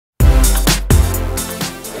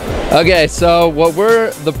Okay, so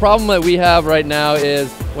the problem that we have right now is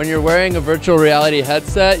when you're wearing a virtual reality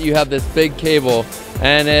headset, you have this big cable,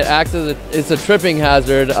 and it acts as it's a tripping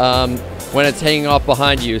hazard when it's hanging off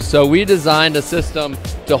behind you. So we designed a system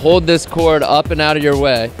to hold this cord up and out of your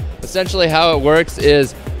way. Essentially how it works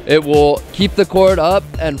is it will keep the cord up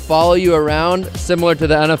and follow you around, similar to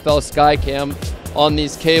the NFL Skycam on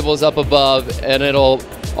these cables up above, and it'll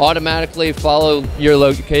automatically follow your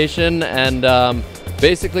location and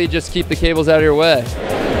basically just keep the cables out of your way.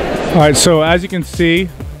 All right, so as you can see,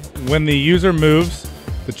 when the user moves,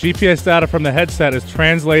 the GPS data from the headset is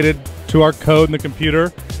translated to our code in the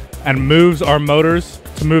computer and moves our motors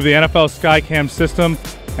to move the NFL Skycam system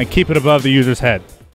and keep it above the user's head.